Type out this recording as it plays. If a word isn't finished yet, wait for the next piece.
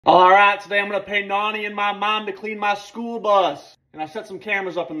All right, today I'm gonna pay Nani and my mom to clean my school bus. And I set some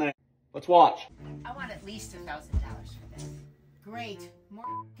cameras up in there. Let's watch. I want at least $1,000 for this. Great. More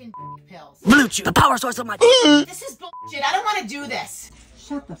f***ing pills. Blue Chew, the power source of my This is bullshit. I don't want to do this.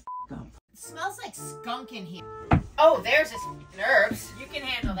 Shut the f up. It smells like skunk in here. Oh, there's this herbs. You can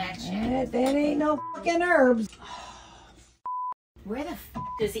handle that shit. That ain't no fucking herbs. Where the f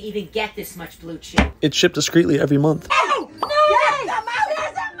does it even get this much Blue Chew? It's shipped discreetly every month. Oh, no! Get them out!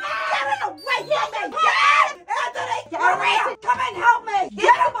 Get them away from me! Get Anthony! Maria! Come and help me!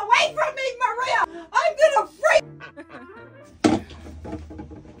 Get them away from me, Maria! I'm gonna freak!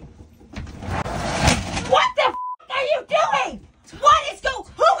 What the f are you doing? What is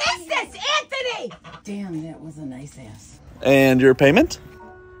who is this, Anthony? Damn, that was a nice ass. And your payment?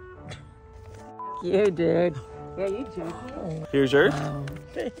 You dude. Yeah, you joking. Here's yours.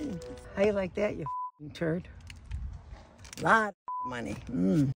 How you like that, you f***ing turd? Lot of money.